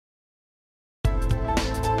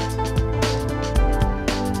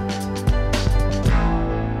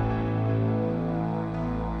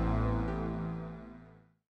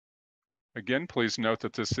Again, please note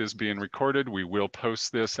that this is being recorded. We will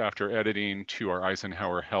post this after editing to our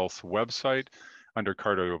Eisenhower Health website under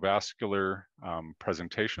cardiovascular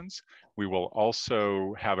presentations. We will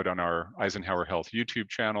also have it on our Eisenhower Health YouTube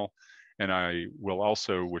channel. And I will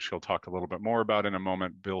also, which he'll talk a little bit more about in a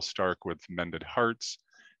moment, Bill Stark with Mended Hearts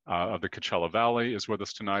of the Coachella Valley is with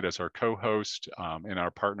us tonight as our co-host in our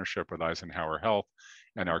partnership with Eisenhower Health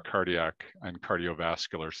and our Cardiac and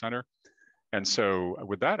Cardiovascular Center. And so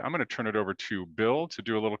with that, I'm going to turn it over to Bill to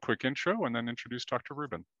do a little quick intro and then introduce Dr.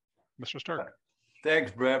 Rubin. Mr. Stark.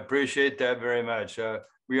 Thanks, Brett. Appreciate that very much.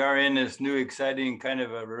 We are in this new exciting kind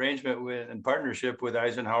of arrangement in partnership with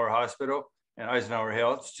Eisenhower Hospital and Eisenhower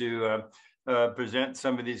Health to present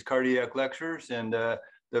some of these cardiac lectures. And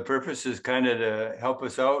the purpose is kind of to help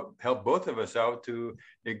us out, help both of us out to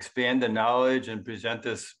expand the knowledge and present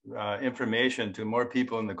this information to more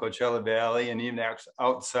people in the Coachella Valley and even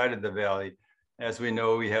outside of the Valley. As we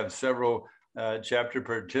know, we have several chapter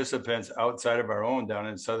participants outside of our own down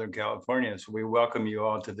in Southern California. So we welcome you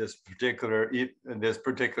all to this particular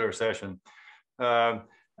session. Mended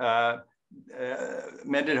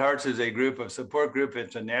Hearts is a group of support group.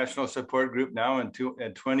 It's a national support group now in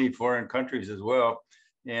 20 foreign countries as well.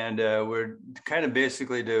 And we're kind of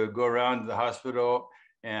basically to go around the hospital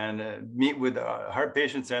and meet with heart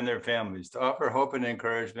patients and their families to offer hope and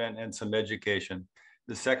encouragement and some education.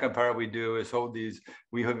 The second part we do is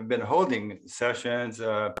we have been holding sessions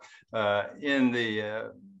in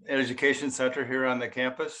the education center here on the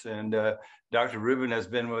campus. And Dr. Rubin has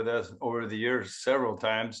been with us over the years several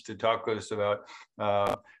times to talk to us about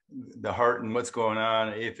the heart and what's going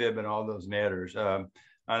on, Afib and all those matters. On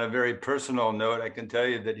a very personal note, I can tell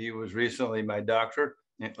you that he was recently my doctor,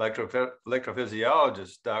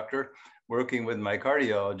 electrophysiologist doctor, working with my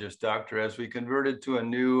cardiologist doctor as we converted to a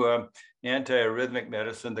new anti-arrhythmic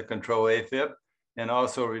medicine to control Afib and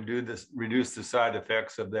also reduce the side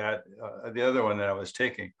effects of that, the other one that I was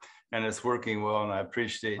taking. And it's working well, and I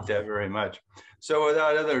appreciate that very much. So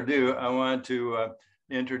without other ado, I want to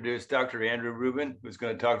introduce Dr. Andrew Rubin, who's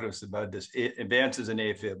going to talk to us about this advances in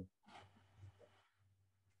Afib.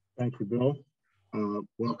 Thank you, Bill.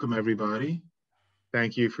 Welcome, everybody.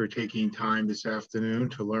 Thank you for taking time this afternoon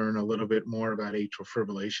to learn a little bit more about atrial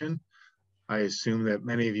fibrillation. I assume that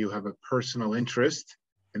many of you have a personal interest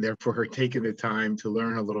and therefore are taking the time to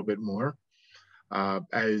learn a little bit more.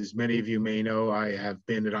 As many of you may know, I have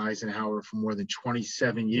been at Eisenhower for more than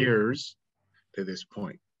 27 years to this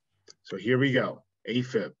point. So here we go,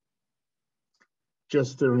 Afib.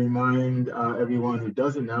 Just to remind everyone who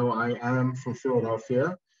doesn't know, I am from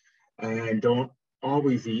Philadelphia and don't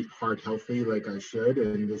always eat heart healthy like I should.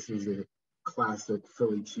 And this is a classic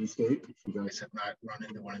Philly cheesesteak, if you guys have not run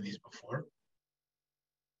into one of these before.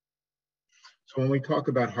 So when we talk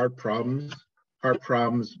about heart problems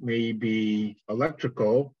may be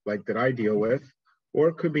electrical, like that I deal with, or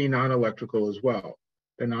it could be non-electrical as well.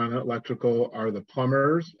 The non-electrical are the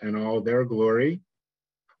plumbers and all their glory,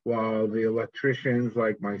 while the electricians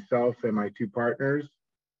like myself and my two partners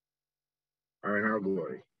are in our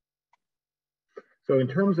glory. So in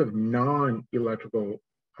terms of non-electrical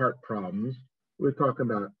heart problems, we're talking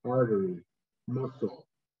about artery, muscle,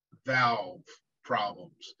 valve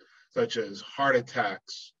problems, such as heart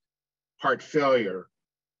attacks, heart failure,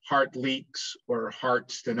 heart leaks, or heart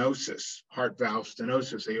stenosis, heart valve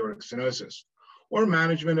stenosis, aortic stenosis, or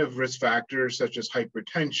management of risk factors such as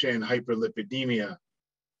hypertension, hyperlipidemia.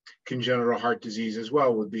 Congenital heart disease as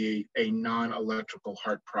well would be a non-electrical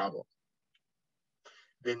heart problem.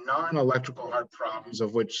 The non-electrical heart problems,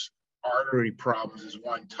 of which artery problems is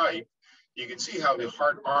one type, you can see how the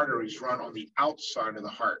heart arteries run on the outside of the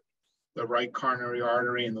heart. The right coronary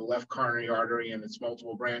artery and the left coronary artery and its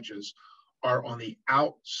multiple branches are on the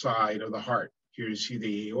outside of the heart. Here you see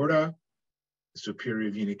the aorta, the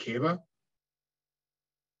superior vena cava,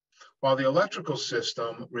 while the electrical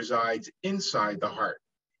system resides inside the heart,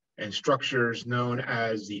 and structures known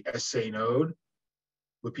as the SA node,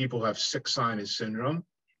 where people have sick sinus syndrome,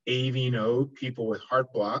 AV node, people with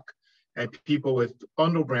heart block, and people with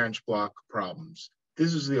bundle branch block problems.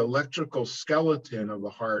 This is the electrical skeleton of the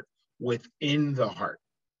heart within the heart.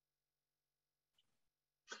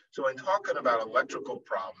 So in talking about electrical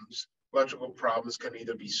problems can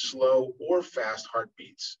either be slow or fast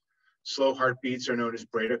heartbeats. Slow heartbeats are known as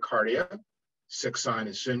bradycardia, sick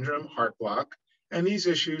sinus syndrome, heart block, and these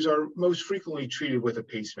issues are most frequently treated with a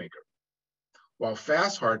pacemaker. While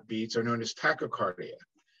fast heartbeats are known as tachycardia.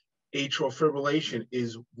 Atrial fibrillation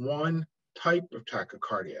is one type of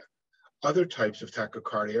tachycardia. Other types of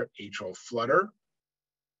tachycardia are atrial flutter,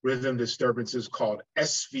 rhythm disturbances called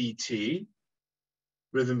SVT,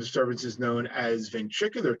 rhythm disturbances known as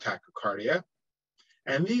ventricular tachycardia.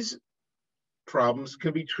 And these problems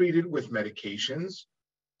can be treated with medications,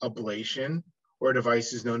 ablation, or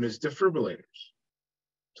devices known as defibrillators.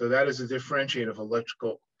 So that is a differentiator of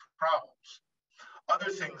electrical problems. Other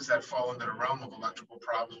things that fall into the realm of electrical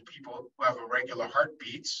problems, people who have irregular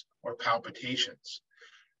heartbeats or palpitations.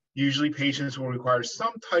 Usually patients will require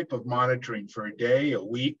some type of monitoring for a day, a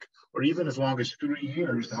week, or even as long as 3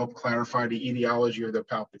 years to help clarify the etiology of their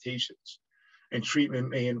palpitations. And treatment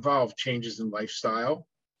may involve changes in lifestyle,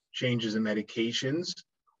 changes in medications,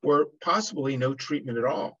 or possibly no treatment at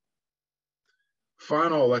all.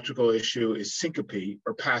 Final electrical issue is syncope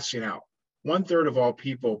or passing out. 1/3 of all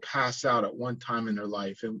people pass out at one time in their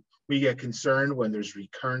life, and we get concerned when there's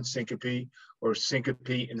recurrent syncope or syncope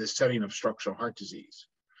in the setting of structural heart disease.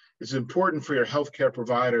 It's important for your healthcare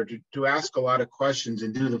provider to ask a lot of questions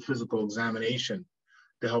and do the physical examination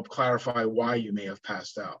to help clarify why you may have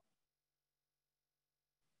passed out.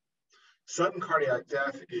 Sudden cardiac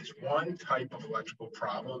death is one type of electrical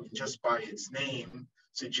problem, and just by its name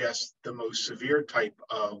suggests the most severe type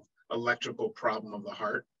of electrical problem of the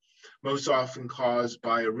heart, most often caused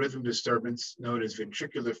by a rhythm disturbance known as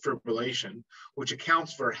ventricular fibrillation, which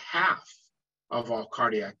accounts for half of all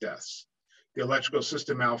cardiac deaths. The electrical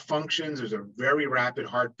system malfunctions, there's a very rapid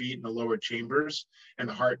heartbeat in the lower chambers, and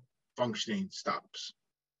the heart functioning stops.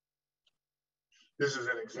 This is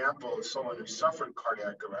an example of someone who suffered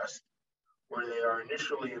cardiac arrest, where they are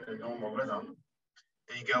initially in a normal rhythm.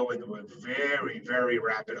 They go into a very, very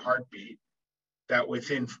rapid heartbeat that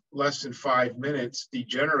within less than 5 minutes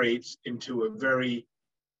degenerates into a very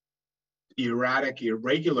erratic,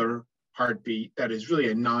 irregular heartbeat that is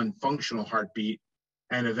really a non-functional heartbeat,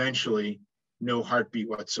 and eventually no heartbeat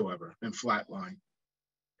whatsoever and flatline.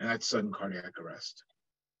 And that's sudden cardiac arrest.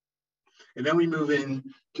 And then we move into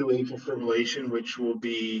atrial fibrillation, which will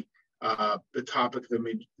be the topic of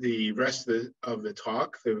the rest of the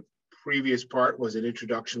talk. The previous part was an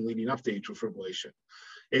introduction leading up to atrial fibrillation.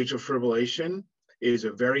 Atrial fibrillation is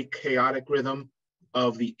a very chaotic rhythm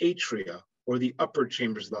of the atria, or the upper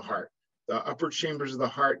chambers of the heart. The upper chambers of the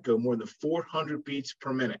heart go more than 400 beats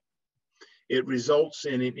per minute. It results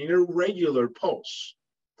in an irregular pulse.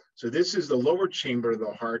 So this is the lower chamber of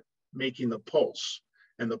the heart making the pulse.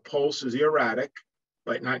 And the pulse is erratic,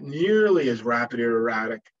 but not nearly as rapid or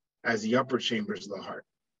erratic as the upper chambers of the heart.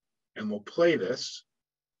 And we'll play this.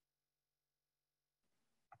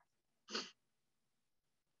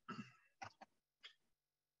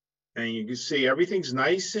 And you can see everything's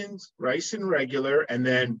nice and regular, and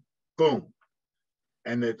then boom.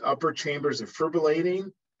 And the upper chambers are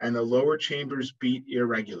fibrillating, and the lower chambers beat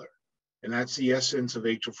irregular. And that's the essence of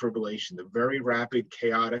atrial fibrillation, the very rapid,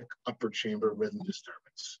 chaotic upper chamber rhythm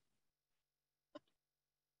disturbance.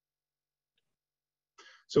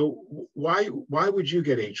 So why would you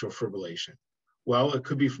get atrial fibrillation? Well, it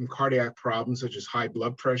could be from cardiac problems such as high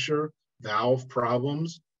blood pressure, valve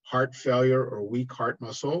problems, heart failure or weak heart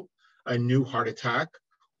muscle, a new heart attack,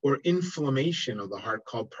 or inflammation of the heart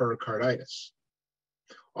called pericarditis.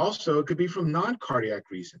 Also, it could be from non-cardiac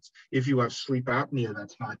reasons. If you have sleep apnea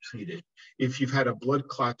that's not treated, if you've had a blood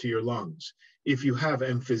clot to your lungs, if you have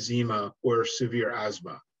emphysema or severe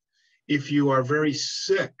asthma, if you are very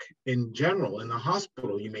sick in general in the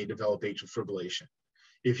hospital, you may develop atrial fibrillation.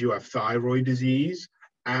 If you have thyroid disease,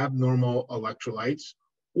 abnormal electrolytes,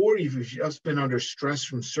 or if you've just been under stress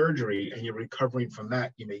from surgery and you're recovering from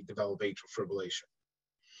that, you may develop atrial fibrillation.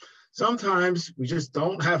 Sometimes we just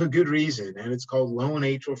don't have a good reason, and it's called lone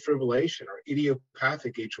atrial fibrillation or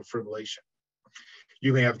idiopathic atrial fibrillation.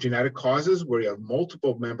 You may have genetic causes where you have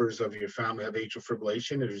multiple members of your family have atrial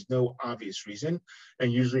fibrillation, and there's no obvious reason,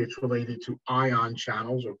 and usually it's related to ion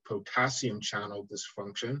channels or potassium channel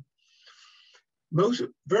dysfunction.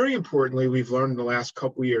 Very importantly, we've learned in the last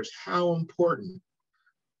couple of years how important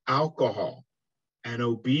alcohol and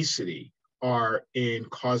obesity are in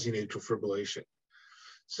causing atrial fibrillation.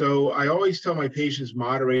 So I always tell my patients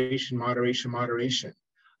moderation, moderation, moderation.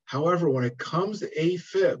 However, when it comes to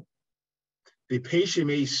AFib, the patient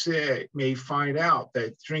may find out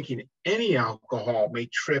that drinking any alcohol may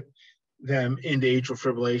trip them into atrial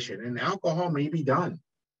fibrillation, and alcohol may be done.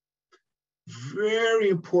 Very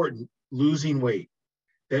important, losing weight.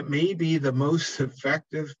 That may be the most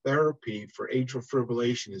effective therapy for atrial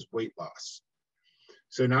fibrillation is weight loss.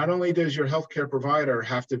 So not only does your healthcare provider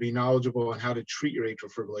have to be knowledgeable on how to treat your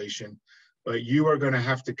atrial fibrillation, but you are going to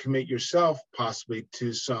have to commit yourself possibly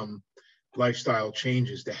to some lifestyle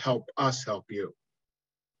changes to help us help you.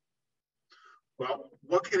 Well,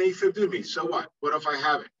 what can AFib do to me? So what? What if I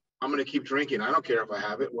have it? I'm going to keep drinking. I don't care if I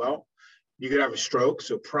have it. Well, You could have a stroke,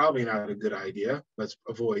 so probably not a good idea. Let's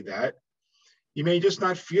avoid that. You may just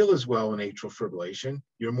not feel as well in atrial fibrillation.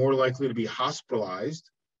 You're more likely to be hospitalized.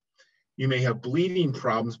 You may have bleeding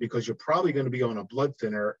problems because you're probably going to be on a blood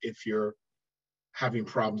thinner if you're having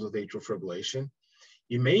problems with atrial fibrillation.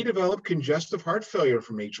 You may develop congestive heart failure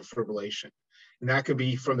from atrial fibrillation, and that could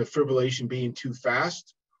be from the fibrillation being too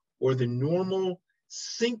fast or the normal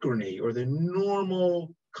synchrony or the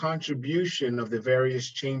normal contribution of the various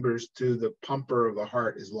chambers to the pumper of the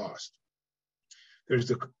heart is lost. There's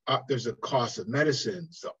the cost of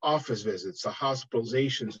medicines, the office visits, the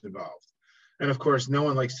hospitalizations involved. And of course, no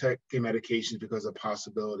one likes taking medications because of the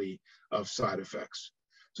possibility of side effects.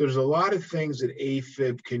 So there's a lot of things that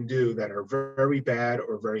AFib can do that are very bad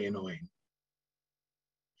or very annoying.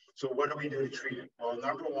 So what do we do to treat it? Well,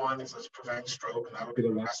 number one is let's prevent stroke, and that'll be the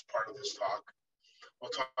last part of this talk.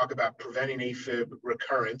 We'll talk about preventing AFib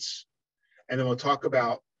recurrence, and then we'll talk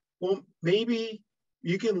about, well, maybe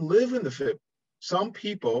you can live in the fib. Some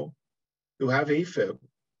people who have AFib,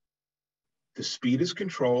 the speed is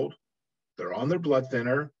controlled, they're on their blood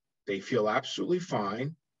thinner, they feel absolutely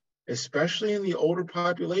fine. Especially in the older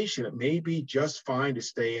population, it may be just fine to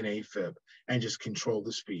stay in AFib and just control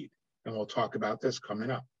the speed. And we'll talk about this coming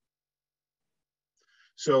up.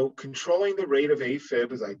 So controlling the rate of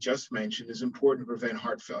AFib, as I just mentioned, is important to prevent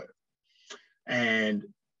heart failure. And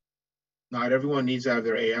not everyone needs to have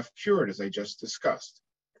their AF cured, as I just discussed.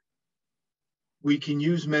 We can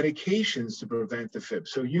use medications to prevent the fib.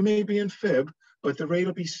 So you may be in fib, but the rate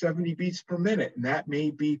will be 70 beats per minute, and that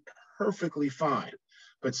may be perfectly fine.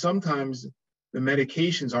 But sometimes the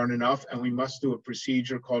medications aren't enough, and we must do a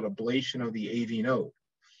procedure called ablation of the AV node.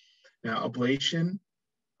 Now, ablation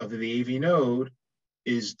of the AV node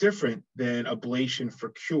is different than ablation for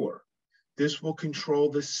cure. This will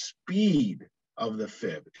control the speed of the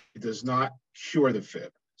fib. It does not cure the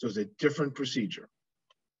fib. So it's a different procedure.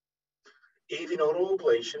 AV nodal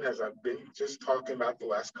ablation, as I've been just talking about the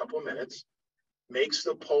last couple of minutes, makes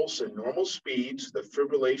the pulse at normal speeds, the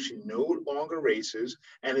fibrillation no longer races,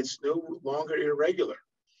 and it's no longer irregular.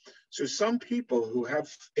 So some people who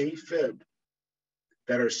have AFib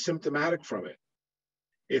that are symptomatic from it,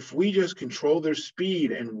 if we just control their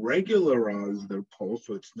speed and regularize their pulse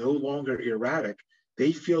so it's no longer erratic,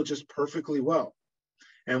 they feel just perfectly well.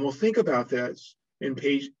 And we'll think about this in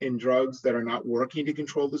drugs that are not working to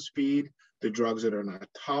control the speed, the drugs that are not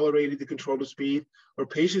tolerated to control the speed, or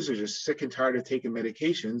patients are just sick and tired of taking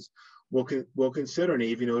medications, we'll consider an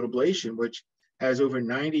AV node ablation, which has over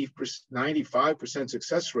 95%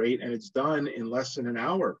 success rate, and it's done in less than an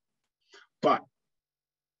hour. But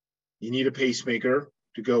you need a pacemaker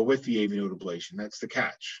to go with the AV node ablation. That's the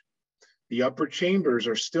catch. The upper chambers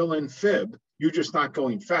are still in fib, you're just not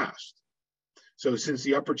going fast. So since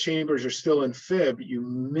the upper chambers are still in fib, you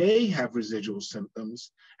may have residual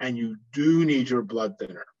symptoms and you do need your blood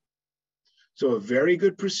thinner. So a very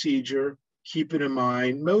good procedure, keep it in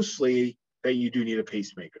mind mostly that you do need a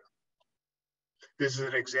pacemaker. This is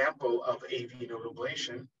an example of AV node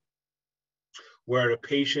ablation where the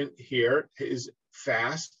patient here is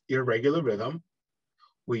fast, irregular rhythm.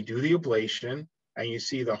 We do the ablation and you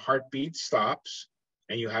see the heartbeat stops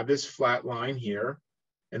and you have this flat line here.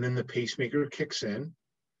 And then the pacemaker kicks in.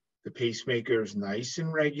 The pacemaker is nice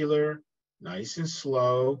and regular, nice and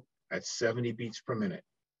slow at 70 beats per minute.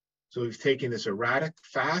 So we've taken this erratic,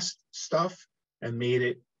 fast stuff and made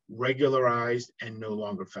it regularized and no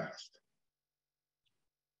longer fast.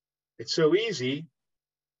 It's so easy,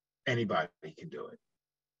 anybody can do it.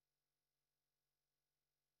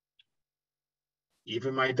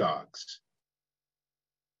 Even my dogs.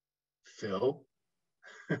 Phil.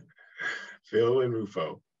 Phil and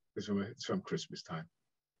Rufo. It's from Christmas time.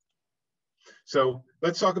 So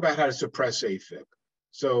let's talk about how to suppress AFib.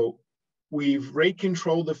 So we've rate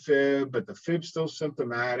controlled the fib, but the fib's still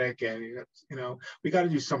symptomatic, and we got to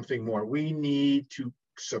do something more. We need to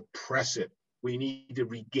suppress it. We need to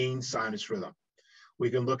regain sinus rhythm. We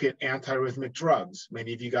can look at antiarrhythmic drugs.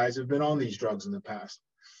 Many of you guys have been on these drugs in the past.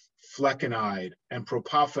 Flecanaide and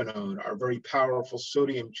propafenone are very powerful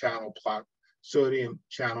sodium channel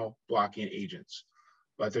blocking agents.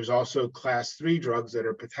 But there's also class 3 drugs that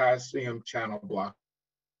are potassium channel blockers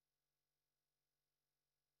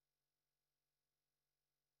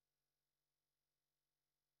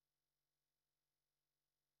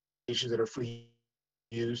that are free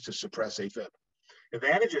used to suppress AFib.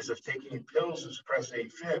 Advantages of taking pills to suppress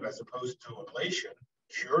AFib as opposed to ablation,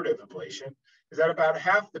 curative ablation, is that about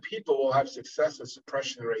half the people will have success in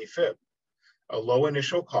suppression of their AFib, a low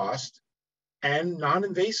initial cost, and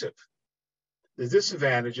non-invasive. The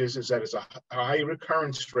disadvantages is that it's a high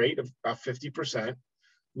recurrence rate of about 50%.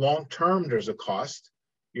 Long-term, there's a cost.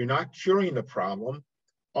 You're not curing the problem.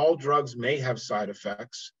 All drugs may have side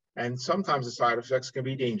effects, and sometimes the side effects can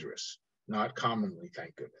be dangerous. Not commonly,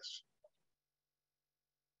 thank goodness.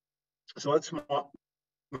 So let's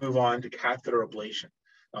move on to catheter ablation.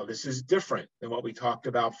 Now, this is different than what we talked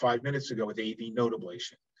about 5 minutes ago with AV node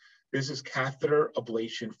ablation. This is catheter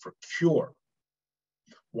ablation for cure.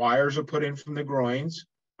 Wires are put in from the groins,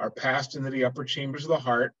 are passed into the upper chambers of the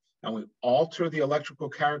heart, and we alter the electrical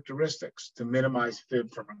characteristics to minimize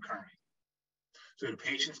Fib from occurring. So the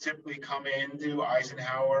patients typically come into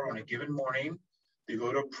Eisenhower on a given morning. They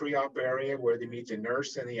go to a pre-op area where they meet the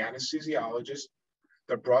nurse and the anesthesiologist.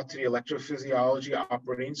 They're brought to the electrophysiology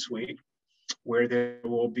operating suite, where there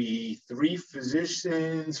will be 3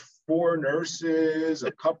 physicians, 4 nurses,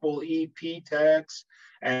 a couple EP techs,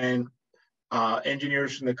 and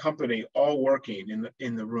engineers from the company all working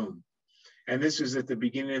in the room. And this is at the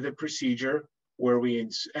beginning of the procedure where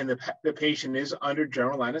the patient is under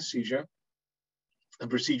general anesthesia. The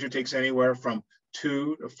procedure takes anywhere from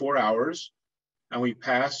 2 to 4 hours, and we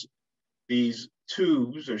pass these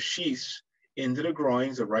tubes or sheaths into the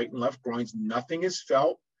groins, the right and left groins. Nothing is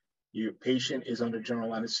felt. Your patient is under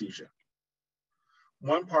general anesthesia.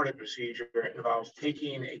 One part of the procedure involves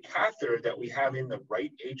taking a catheter that we have in the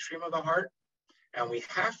right atrium of the heart, and we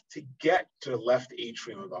have to get to the left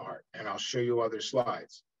atrium of the heart. And I'll show you other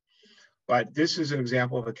slides. But this is an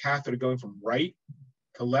example of a catheter going from right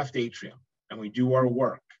to left atrium, and we do our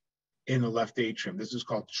work in the left atrium. This is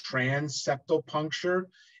called transseptal puncture.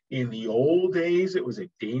 In the old days, it was a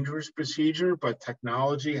dangerous procedure, but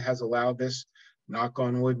technology has allowed this, knock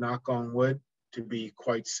on wood, to be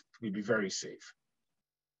very safe.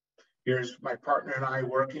 Here's my partner and I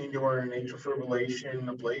working during atrial fibrillation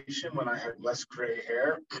ablation when I had less gray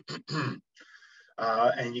hair.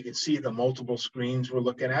 And you can see the multiple screens we're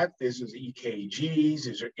looking at. This is EKGs,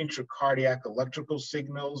 these are intracardiac electrical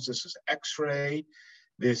signals, this is X-ray,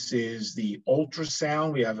 this is the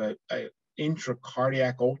ultrasound. We have a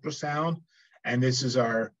intracardiac ultrasound, and this is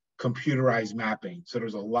our computerized mapping. So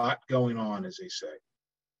there's a lot going on, as they say.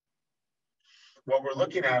 What we're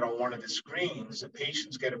looking at on one of the screens, the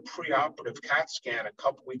patients get a preoperative CAT scan a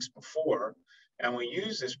couple weeks before, and we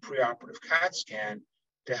use this preoperative CAT scan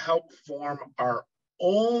to help form our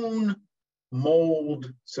own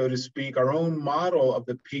mold, so to speak, our own model of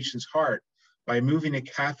the patient's heart. By moving a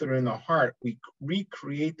catheter in the heart, we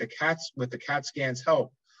recreate with the CAT scan's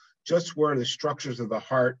help, just where the structures of the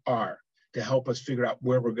heart are to help us figure out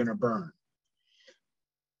where we're going to burn.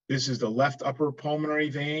 This is the left upper pulmonary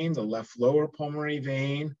vein, the left lower pulmonary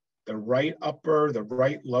vein, the right upper, the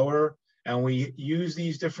right lower, and we use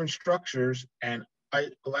these different structures and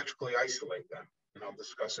electrically isolate them, and I'll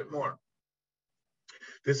discuss it more.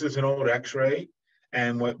 This is an old X-ray,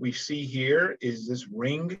 and what we see here is this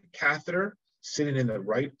ring catheter sitting in the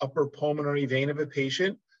right upper pulmonary vein of a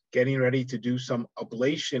patient, getting ready to do some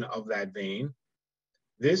ablation of that vein.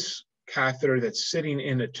 This catheter that's sitting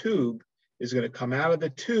in a tube is going to come out of the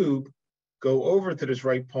tube, go over to this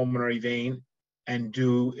right pulmonary vein, and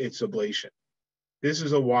do its ablation. This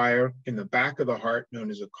is a wire in the back of the heart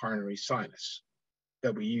known as a coronary sinus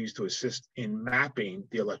that we use to assist in mapping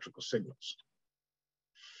the electrical signals.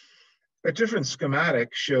 A different schematic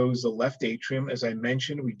shows the left atrium. As I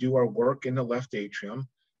mentioned, we do our work in the left atrium,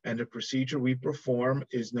 and the procedure we perform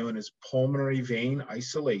is known as pulmonary vein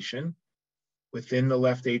isolation. Within the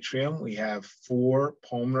left atrium, we have 4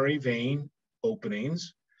 pulmonary vein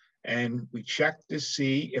openings, and we check to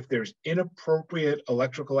see if there's inappropriate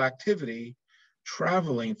electrical activity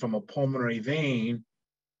traveling from a pulmonary vein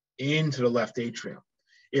into the left atrium.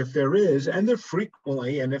 If there is, and there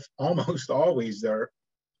frequently, and if almost always there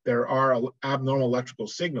are abnormal electrical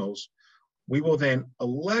signals, we will then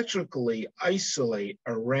electrically isolate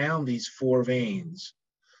around these 4 veins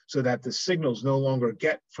so that the signals no longer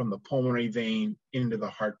get from the pulmonary vein into the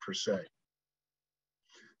heart per se.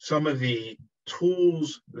 Some of the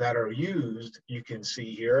tools that are used, you can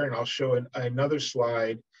see here, and I'll show another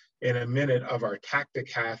slide in a minute of our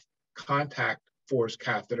Tacticath contact force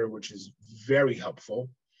catheter, which is very helpful.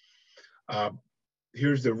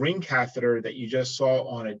 Here's the ring catheter that you just saw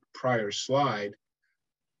on a prior slide.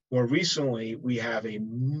 More recently, we have a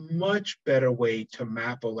much better way to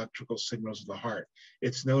map electrical signals of the heart.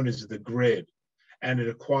 It's known as the grid, and it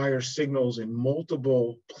acquires signals in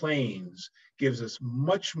multiple planes, gives us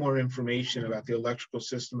much more information about the electrical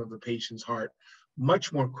system of the patient's heart,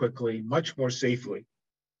 much more quickly, much more safely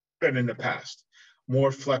than in the past.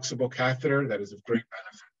 More flexible catheter that is of great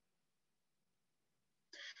benefit.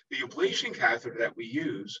 The ablation catheter that we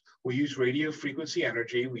use radio frequency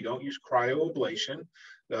energy. We don't use cryoablation.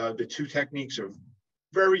 The 2 techniques are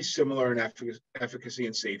very similar in efficacy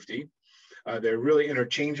and safety. They're really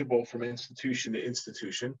interchangeable from institution to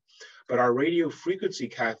institution, but our radio frequency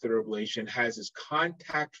catheter ablation has this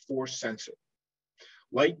contact force sensor.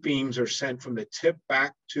 Light beams are sent from the tip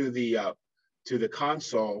back to the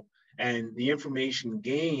console, and the information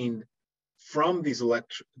gained from these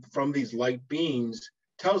light beams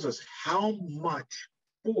tells us how much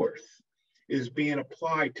force is being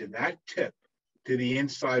applied to that tip to the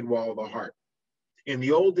inside wall of the heart. In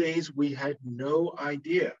the old days, we had no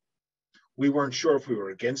idea. We weren't sure if we were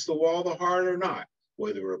against the wall of the heart or not,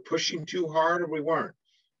 whether we were pushing too hard or we weren't.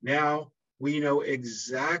 Now we know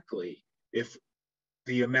exactly if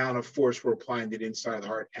the amount of force we're applying to the inside of the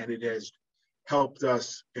heart, and it has helped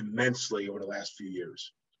us immensely over the last few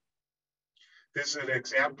years. This is an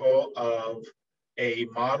example of a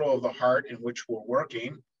model of the heart in which we're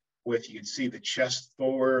working with. You can see the chest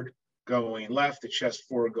forward going left, the chest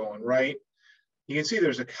forward going right. You can see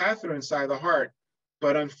there's a catheter inside the heart,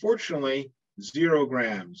 but unfortunately, 0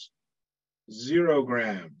 grams, 0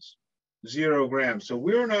 grams, 0 grams. So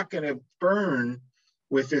we're not going to burn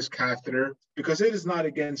with this catheter because it is not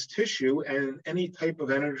against tissue, and any type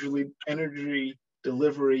of energy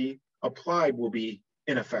delivery applied will be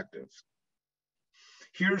ineffective.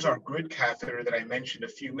 Here's our grid catheter that I mentioned a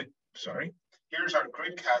few minutes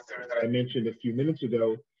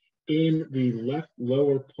ago in the left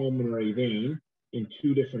lower pulmonary vein in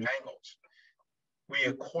 2 different angles. We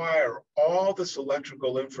acquire all this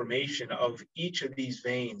electrical information of each of these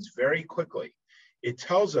veins very quickly. It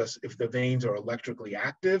tells us if the veins are electrically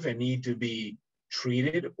active and need to be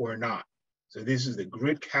treated or not. So this is the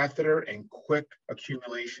grid catheter and quick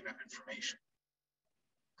accumulation of information.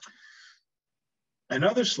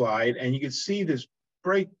 Another slide, and you can see this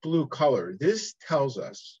bright blue color. This tells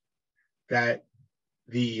us that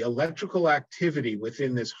the electrical activity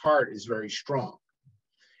within this heart is very strong.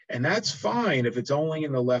 And that's fine if it's only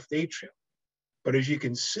in the left atrium. But as you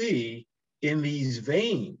can see, in these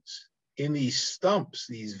veins, in these stumps,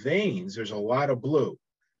 these veins, there's a lot of blue.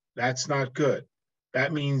 That's not good.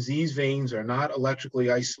 That means these veins are not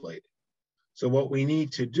electrically isolated. So what we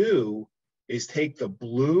need to do is take the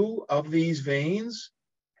blue of these veins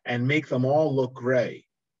and make them all look gray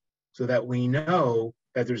so that we know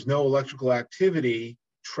that there's no electrical activity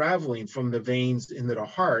traveling from the veins into the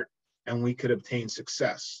heart, and we could obtain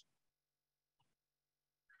success.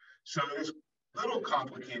 So this little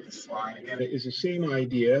complicated slide, again, is the same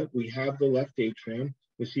idea. We have the left atrium.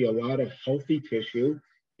 We see a lot of healthy tissue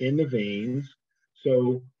in the veins.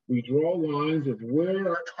 So we draw lines of where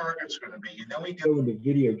our target's going to be, and then we go into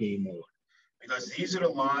video game mode, because these are the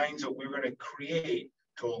lines that we're going to create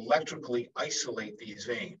to electrically isolate these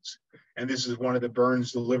veins. And this is one of the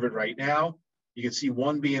burns delivered right now. You can see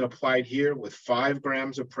one being applied here with 5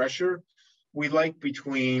 grams of pressure. We like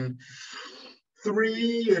between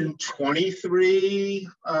 3 and 23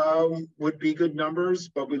 would be good numbers,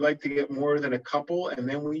 but we like to get more than a couple, and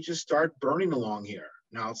then we just start burning along here.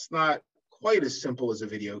 Now, it's not quite as simple as a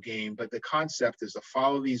video game, but the concept is to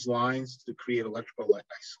follow these lines to create electrical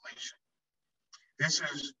isolation. This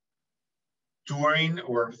is during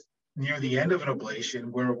or near the end of an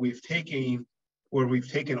ablation where we've taken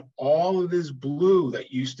all of this blue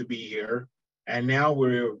that used to be here, and now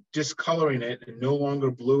we're discoloring it and no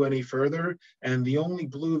longer blue any further. And the only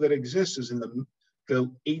blue that exists is in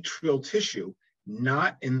the atrial tissue,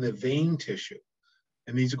 not in the vein tissue.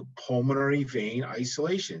 And these are pulmonary vein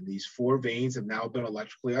isolation. These 4 veins have now been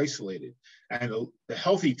electrically isolated, and the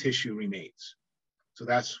healthy tissue remains. So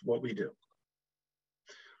that's what we do.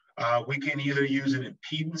 We can either use an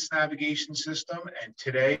impedance navigation system, and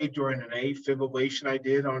today during an Afib ablation I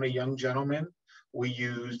did on a young gentleman, we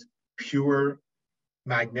used pure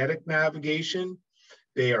magnetic navigation.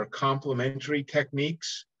 They are complementary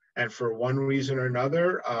techniques, and for one reason or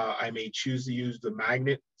another, I may choose to use the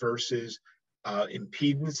magnet versus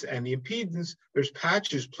impedance. And the impedance, there's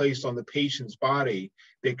patches placed on the patient's body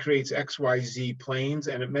that creates XYZ planes,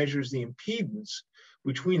 and it measures the impedance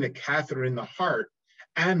between the catheter in the heart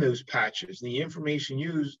and those patches. The information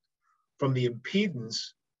used from the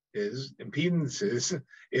impedances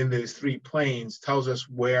in those 3 planes tells us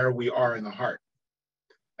where we are in the heart,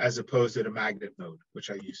 as opposed to the magnet mode,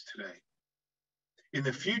 which I use today. In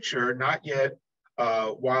the future, not yet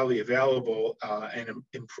widely available and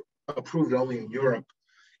approved only in Europe,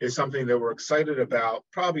 is something that we're excited about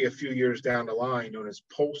probably a few years down the line, known as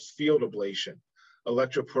pulsed field ablation,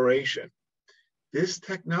 electroporation. This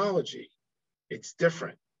technology, it's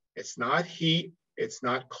different. It's not heat, it's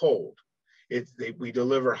not cold. We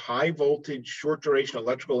deliver high voltage, short duration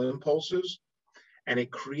electrical impulses, and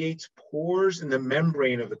it creates pores in the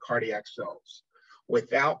membrane of the cardiac cells.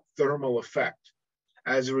 without thermal effect.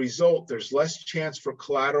 As a result, there's less chance for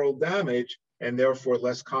collateral damage and therefore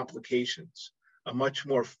less complications, a much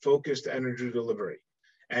more focused energy delivery.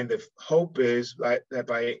 And the hope is that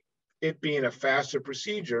by it being a faster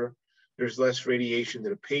procedure, there's less radiation to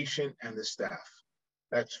the patient and the staff.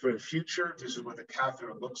 That's for the future. This is what the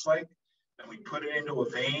catheter looks like. And we put it into a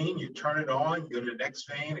vein, you turn it on, go to the next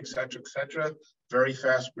vein, et cetera, very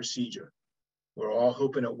fast procedure. We're all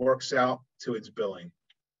hoping it works out to its billing.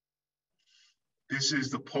 This is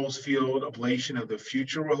the pulse field ablation of the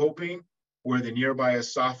future, we're hoping, where the nearby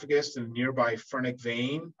esophagus and the nearby phrenic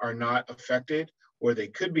vein are not affected, or they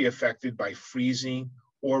could be affected by freezing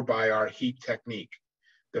or by our heat technique.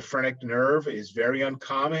 The phrenic nerve is very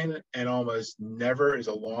uncommon and almost never is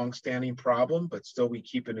a long-standing problem, but still we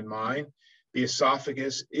keep it in mind. The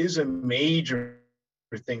esophagus is a major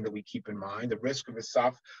thing that we keep in mind. The risk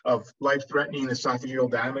of life-threatening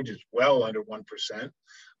esophageal damage is well under 1%,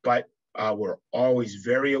 but we're always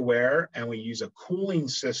very aware, and we use a cooling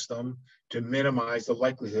system to minimize the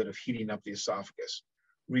likelihood of heating up the esophagus.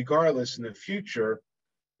 Regardless, in the future,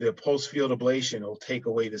 the pulse field ablation will take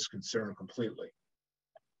away this concern completely.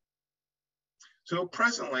 So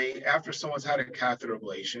presently, after someone's had a catheter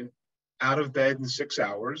ablation, out of bed in 6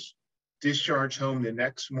 hours, discharge home the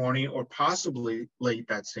next morning or possibly late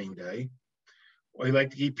that same day. We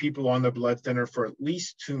like to keep people on their blood thinner for at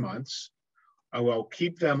least 2 months. I will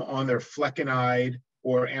keep them on their Flecanaide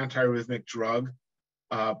or antiarrhythmic drug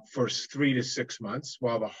for 3 to 6 months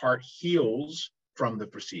while the heart heals from the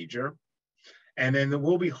procedure. And then there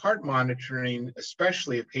will be heart monitoring,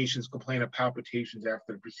 especially if patients complain of palpitations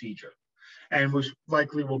after the procedure. And most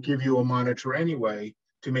likely we'll give you a monitor anyway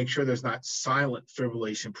to make sure there's not silent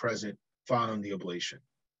fibrillation present following the ablation.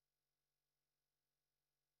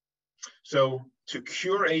 So to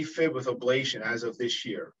cure AFib with ablation as of this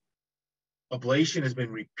year, ablation has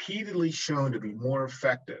been repeatedly shown to be more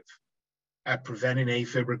effective at preventing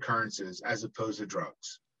AFib recurrences as opposed to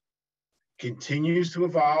drugs. Continues to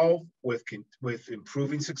evolve with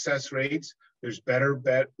improving success rates. There's better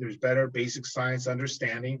basic science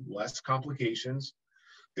understanding, less complications.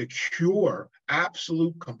 The cure,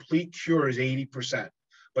 absolute complete cure, is 80%,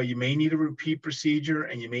 but you may need a repeat procedure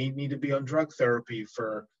and you may need to be on drug therapy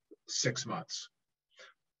for 6 months.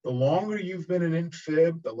 The longer you've been in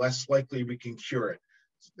AFib, the less likely we can cure it.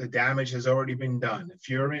 The damage has already been done. If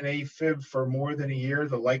you're in AFib for more than a year,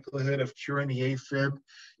 the likelihood of curing the AFib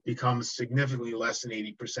becomes significantly less than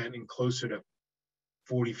 80% and closer to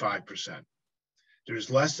 45%.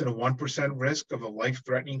 There's less than a 1% risk of a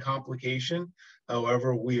life-threatening complication.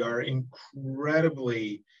 However, we are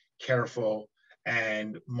incredibly careful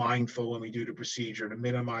and mindful when we do the procedure to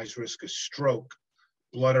minimize risk of stroke,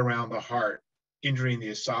 blood around the heart, injuring the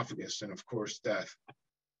esophagus, and of course, death.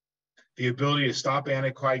 The ability to stop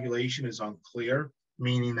anticoagulation is unclear,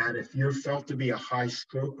 meaning that if you're felt to be a high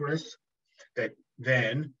stroke risk, that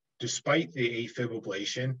then, despite the AFib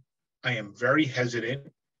ablation, I am very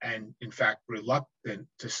hesitant and, in fact, reluctant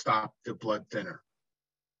to stop the blood thinner.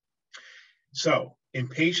 So, in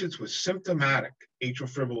patients with symptomatic atrial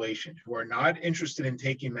fibrillation who are not interested in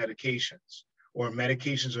taking medications or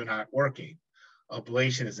medications are not working,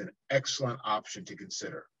 ablation is an excellent option to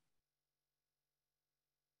consider.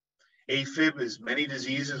 AFib is many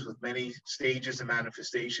diseases with many stages and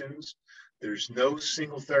manifestations. There's no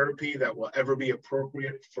single therapy that will ever be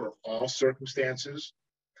appropriate for all circumstances.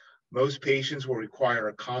 Most patients will require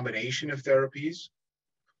a combination of therapies.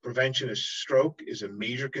 Prevention of stroke is a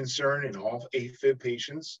major concern in all AFib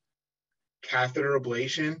patients. Catheter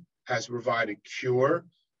ablation has provided cure,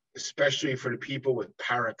 especially for the people with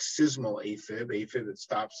paroxysmal AFib that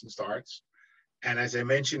stops and starts. And as I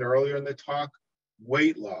mentioned earlier in the talk,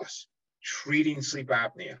 weight loss, treating sleep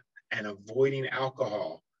apnea, and avoiding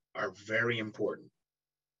alcohol are very important.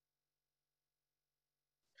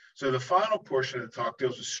 So the final portion of the talk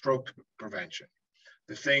deals with stroke prevention,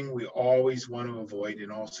 the thing we always want to avoid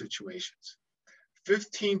in all situations.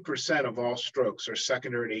 15% of all strokes are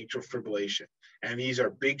secondary to atrial fibrillation, and these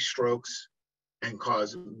are big strokes and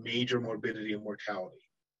cause major morbidity and mortality.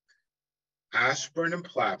 Aspirin and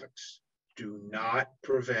Plavix do not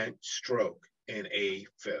prevent stroke in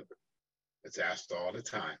AFib. It's asked all the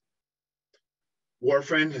time.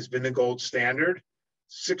 Warfarin has been the gold standard.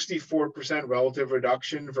 64% relative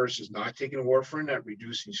reduction versus not taking warfarin at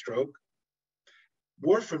reducing stroke.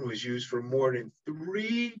 Warfarin was used for more than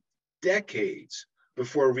 3 decades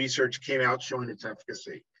before research came out showing its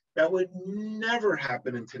efficacy. That would never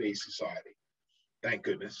happen in today's society. Thank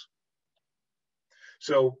goodness.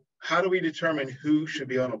 So How do we determine who should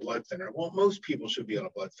be on a blood thinner? Well, most people should be on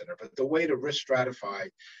a blood thinner, but the way to risk stratify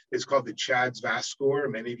is called the CHADS-VASc score.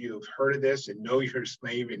 Many of you have heard of this and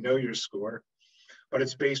may even know your score, but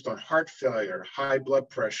it's based on heart failure, high blood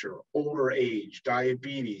pressure, older age,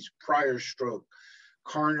 diabetes, prior stroke,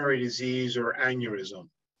 coronary disease or aneurysm,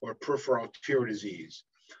 or peripheral arterial disease,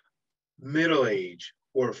 middle age,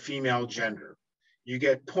 or female gender. You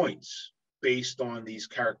get points based on these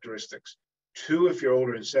characteristics. 2 if you're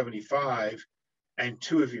older than 75, and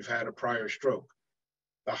 2 if you've had a prior stroke.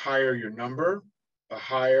 The higher your number, the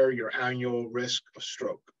higher your annual risk of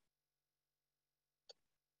stroke.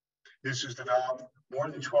 This was developed more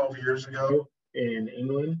than 12 years ago in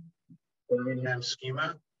England, Birmingham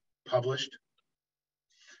schema, published.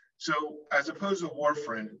 So as opposed to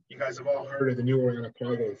warfarin, you guys have all heard of the newer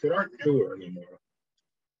anticoagulants that aren't newer anymore.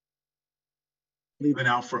 They've been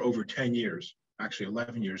out for over 10 years. Actually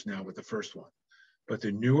 11 years now with the first one. But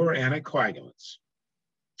the newer anticoagulants,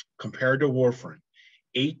 compared to warfarin,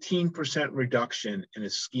 18% reduction in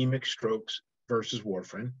ischemic strokes versus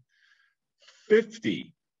warfarin,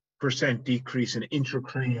 50% decrease in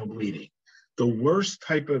intracranial bleeding. The worst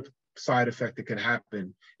type of side effect that can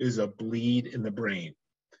happen is a bleed in the brain.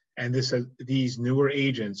 And these newer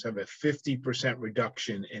agents have a 50%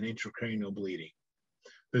 reduction in intracranial bleeding.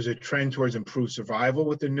 There's a trend towards improved survival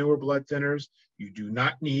with the newer blood thinners. You do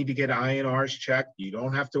not need to get INRs checked. You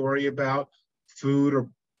don't have to worry about food or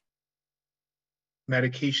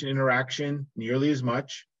medication interaction nearly as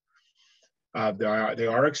much. They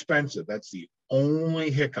are expensive. That's the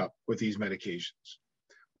only hiccup with these medications.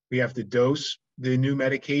 We have to dose the new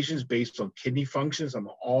medications based on kidney functions. I'm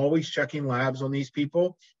always checking labs on these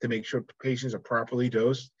people to make sure patients are properly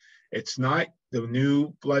dosed. It's not, the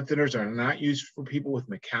new blood thinners are not used for people with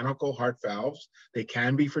mechanical heart valves. They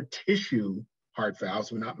can be for tissue heart valves,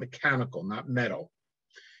 but not mechanical, not metal.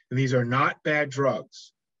 And these are not bad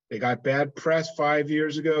drugs. They got bad press 5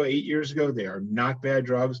 years ago, 8 years ago. They are not bad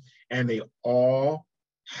drugs, and they all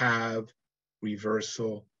have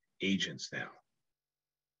reversal agents now.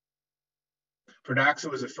 Pradaxa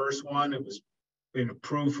was the first one. It was been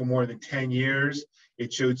approved for more than 10 years.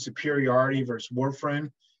 It showed superiority versus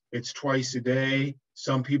warfarin. It's twice a day.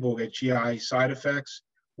 Some people get GI side effects.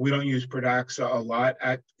 We don't use Pradaxa a lot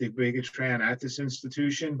at the Bigatran at this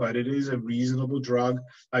institution, but it is a reasonable drug.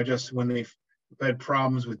 When they've had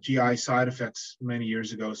problems with GI side effects many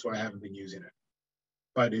years ago, so I haven't been using it.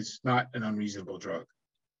 But it's not an unreasonable drug.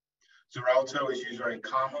 Xarelto is used very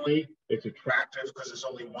commonly. It's attractive because it's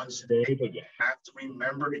only once a day, but you have to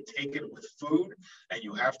remember to take it with food, and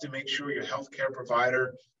you have to make sure your healthcare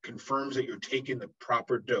provider confirms that you're taking the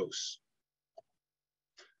proper dose.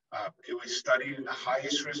 It was studied in the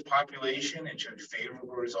highest risk population and showed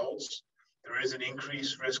favorable results. There is an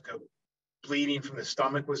increased risk of bleeding from the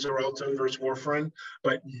stomach with Xarelto versus warfarin,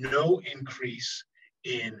 but no increase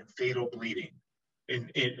in fatal bleeding.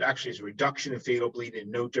 It actually is a reduction in fatal bleeding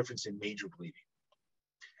and no difference in major bleeding.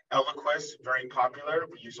 Eliquis, very popular.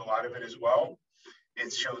 We use a lot of it as well.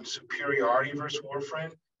 It's shown superiority versus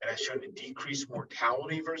warfarin. It has shown a decreased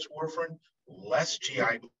mortality versus warfarin, less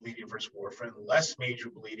GI bleeding versus warfarin, less major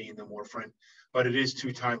bleeding than warfarin, but it is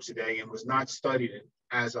 2 times a day and was not studied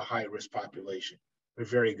as a high-risk population. A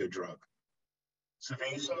very good drug.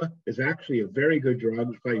 Savasa is actually a very good drug.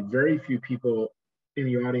 There's probably very few people in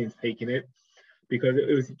the audience taking it because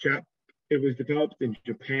it was developed in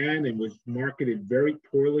Japan and was marketed very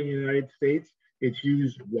poorly in the United States. It's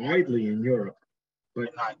used widely in Europe,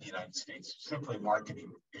 but not in the United States. Simply a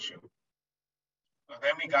marketing issue.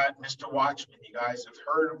 Then we got Mr. Watchman. You guys have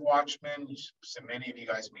heard of Watchman. So many of you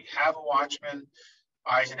guys may have a Watchman.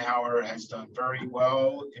 Eisenhower has done very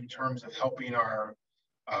well in terms of helping our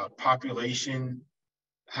population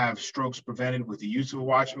have strokes prevented with the use of a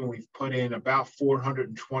Watchman. We've put in about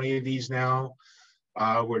 420 of these now.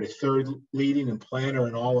 We're the 3rd leading implanter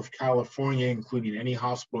in all of California, including any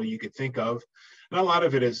hospital you could think of. And a lot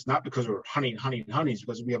of it is not because we're hunting, it's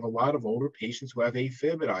because we have a lot of older patients who have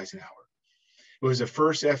AFib at Eisenhower. It was the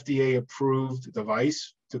first FDA-approved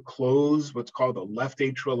device to close what's called the left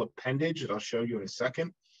atrial appendage that I'll show you in a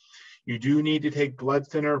second. You do need to take blood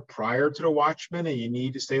thinner prior to the Watchman, and you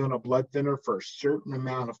need to stay on a blood thinner for a certain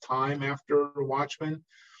amount of time after the Watchman,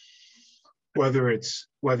 whether it's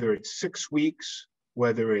 6 weeks,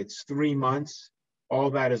 whether it's 3 months. All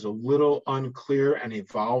that is a little unclear and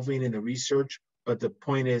evolving in the research. But the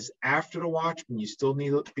point is, after the Watchman, you still need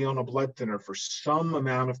to be on a blood thinner for some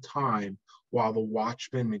amount of time while the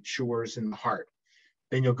Watchman matures in the heart.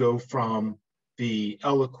 Then you'll go from the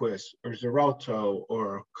Eliquis or Xarelto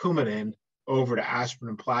or Coumadin over to aspirin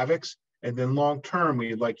and Plavix. And then long-term,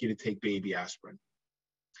 we'd like you to take baby aspirin.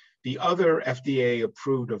 The other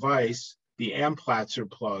FDA-approved device, the Amplatzer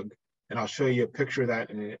plug, and I'll show you a picture of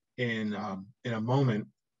that in a moment,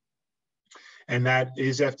 and that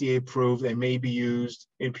is FDA approved and may be used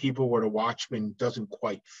in people where the Watchman doesn't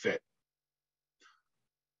quite fit.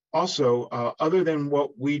 Also, other than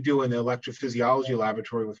what we do in the electrophysiology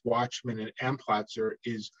laboratory with Watchman and Amplatzer,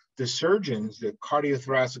 is the surgeons, the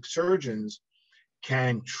cardiothoracic surgeons,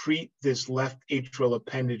 can treat this left atrial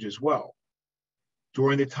appendage as well.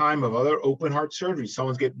 During the time of other open heart surgery,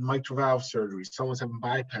 someone's getting mitral valve surgery, someone's having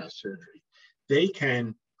bypass surgery, the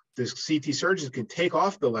CT surgeons can take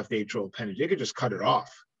off the left atrial appendage. They could just cut it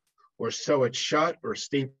off or sew it shut or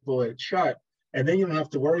staple it shut. And then you don't have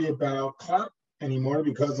to worry about clot anymore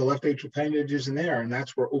because the left atrial appendage isn't there. And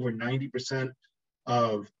that's where over 90%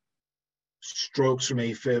 of strokes from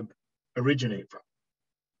Afib originate from.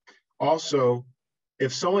 Also,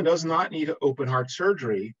 if someone does not need open heart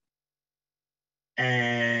surgery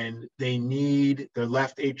and they need their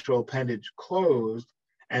left atrial appendage closed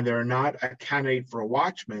and they're not a candidate for a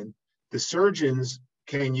Watchman, the surgeons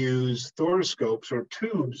can use thoracoscopes or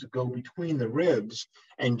tubes that go between the ribs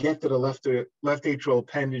and get to the left atrial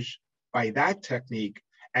appendage by that technique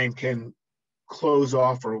and can close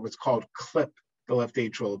off, or what's called clip, the left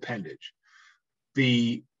atrial appendage.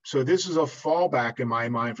 So this is a fallback in my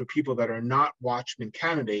mind for people that are not Watchman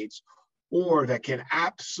candidates or that can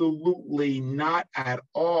absolutely not at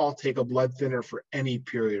all take a blood thinner for any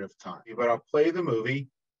period of time. But I'll play the movie.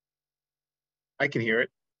 I can hear it,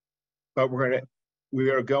 but we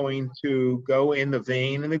are going to go in the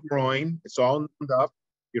vein in the groin. It's all numbed up.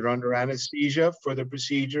 You're under anesthesia for the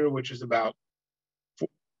procedure, which is the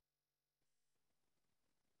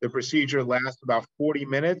procedure lasts about 40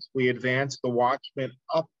 minutes. We advance the Watchman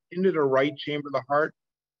up into the right chamber of the heart,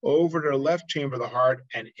 over to the left chamber of the heart,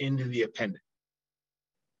 and into the appendage.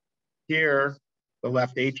 Here, the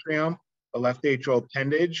left atrium, the left atrial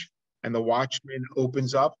appendage, and the Watchman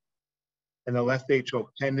opens up, and the left atrial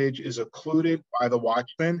appendage is occluded by the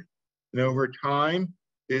Watchman. And over time,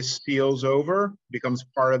 this seals over, becomes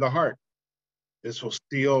part of the heart. This will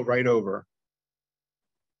seal right over.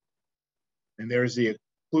 And there's the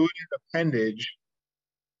occluded appendage,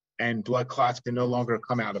 and blood clots can no longer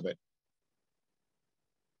come out of it.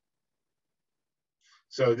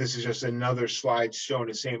 So this is just another slide showing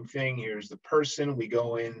the same thing. Here's the person. We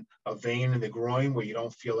go in a vein in the groin where you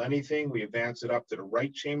don't feel anything. We advance it up to the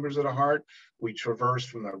right chambers of the heart. We traverse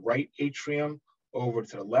from the right atrium over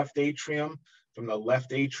to the left atrium, from the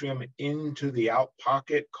left atrium into the out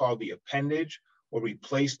pocket called the appendage, where we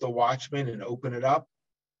place the Watchman and open it up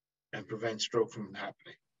and prevent stroke from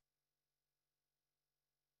happening.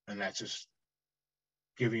 And that's just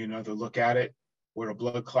giving you another look at it, where the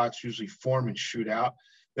blood clots usually form and shoot out.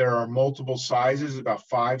 There are multiple sizes, about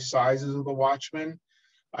 5 sizes of the Watchman.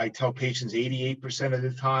 I tell patients 88% of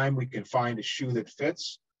the time we can find a shoe that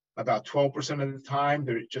fits. About 12% of the time,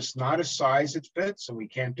 there's just not a size that fits, and we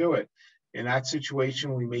can't do it. In that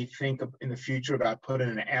situation, we may think in the future about putting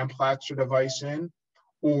an Amplatzer device in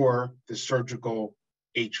or the surgical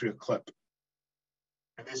atrial clip.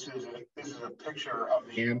 And this is a picture of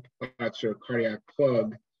the Amplatzer cardiac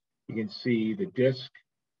plug. You can see the disc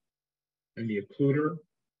and the occluder,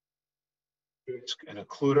 disc and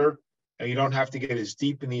occluder. And you don't have to get as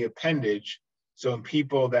deep in the appendage. So in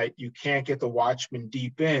people that you can't get the Watchman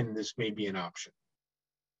deep in, this may be an option.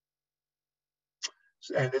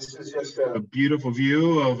 And this is just a beautiful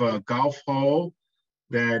view of a golf hole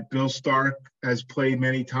that Bill Stark has played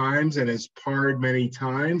many times and has parred many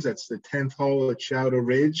times. That's the 10th hole at Chowder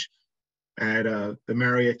Ridge at the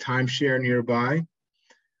Marriott timeshare nearby.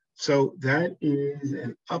 So that is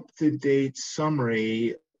an up-to-date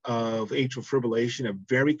summary of atrial fibrillation, a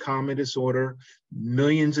very common disorder.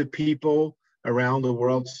 Millions of people around the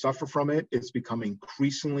world suffer from it. It's become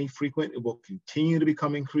increasingly frequent. It will continue to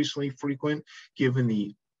become increasingly frequent given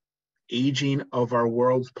the aging of our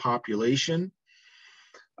world's population.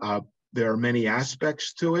 There are many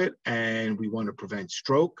aspects to it, and we want to prevent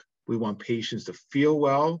stroke. We want patients to feel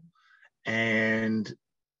well, and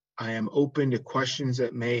I am open to questions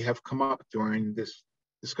that may have come up during this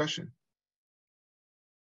discussion.